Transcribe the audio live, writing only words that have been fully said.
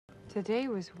Today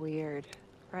was weird,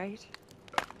 right?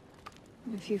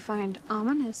 If you find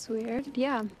ominous weird,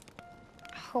 yeah.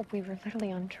 Hope we were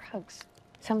literally on drugs.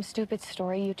 Some stupid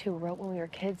story you two wrote when we were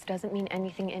kids doesn't mean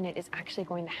anything in it is actually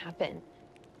going to happen.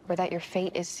 Or that your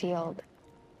fate is sealed.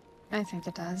 I think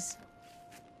it does.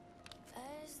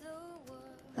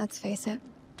 Let's face it,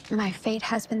 my fate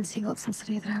has been sealed since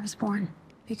the day that I was born.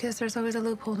 Because there's always a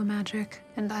loophole to magic,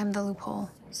 and I'm the loophole.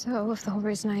 So if the whole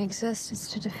reason I exist is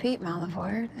to defeat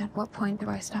Malivore, at what point do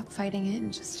I stop fighting it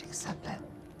and just accept it?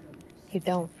 You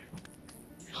don't.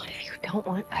 You don't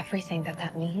want everything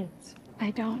that means.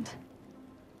 I don't.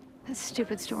 That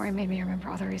stupid story made me remember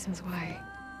all the reasons why.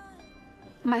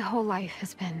 My whole life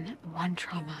has been one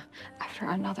trauma after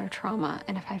another trauma,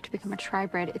 and if I have to become a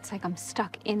tri-bred, it's like I'm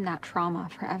stuck in that trauma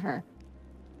forever.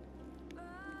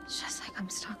 It's just like I'm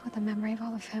stuck with the memory of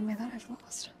all the family that I've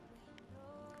lost.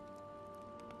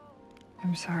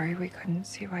 I'm sorry we couldn't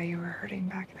see why you were hurting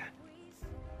back then.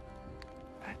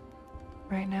 But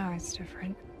right now it's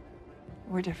different.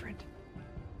 We're different.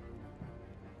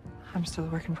 I'm still a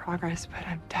work in progress, but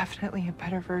I'm definitely a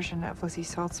better version of Lizzie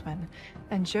Saltzman.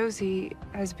 And Josie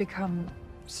has become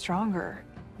stronger,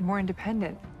 more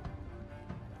independent.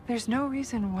 There's no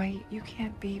reason why you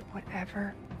can't be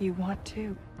whatever you want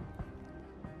to.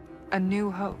 A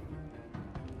new hope.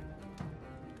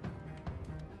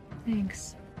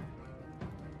 Thanks.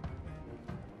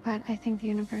 But I think the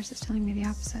universe is telling me the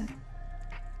opposite.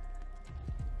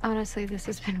 Honestly, this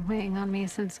has been weighing on me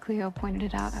since Cleo pointed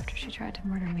it out after she tried to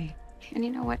murder me. And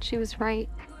you know what? She was right.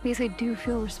 Because I do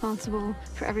feel responsible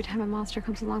for every time a monster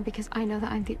comes along because I know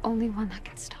that I'm the only one that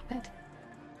can stop it.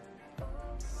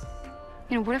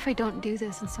 You know, what if I don't do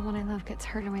this and someone I love gets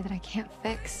hurt in a way that I can't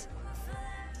fix?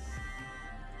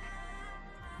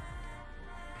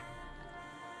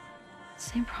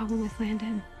 Same problem with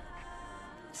Landon.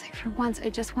 It's like for once, I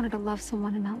just wanted to love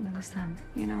someone and not lose them,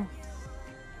 you know?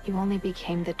 You only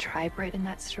became the tri-bred in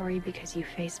that story because you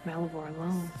faced Malivore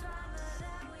alone.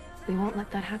 We won't let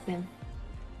that happen.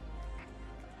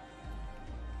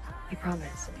 I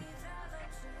promise.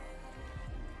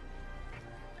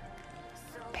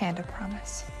 Panda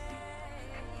promise.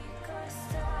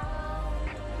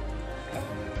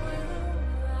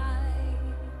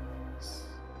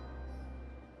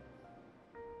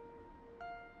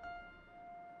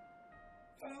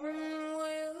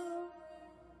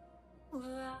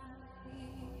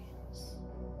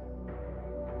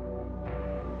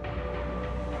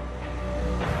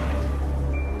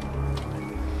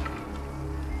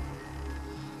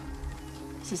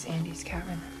 This is Andy's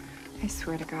cabin. I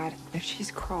swear to God, if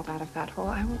she's crawled out of that hole,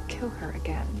 I will kill her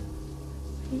again.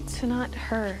 It's not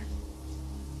her.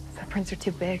 Footprints are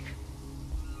too big.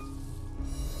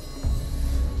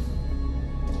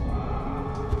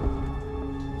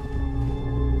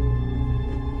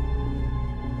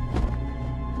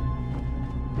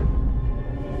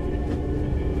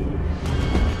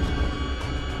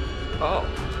 Oh,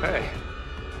 hey.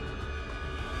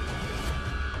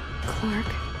 Clarke.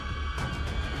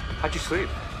 How'd you sleep?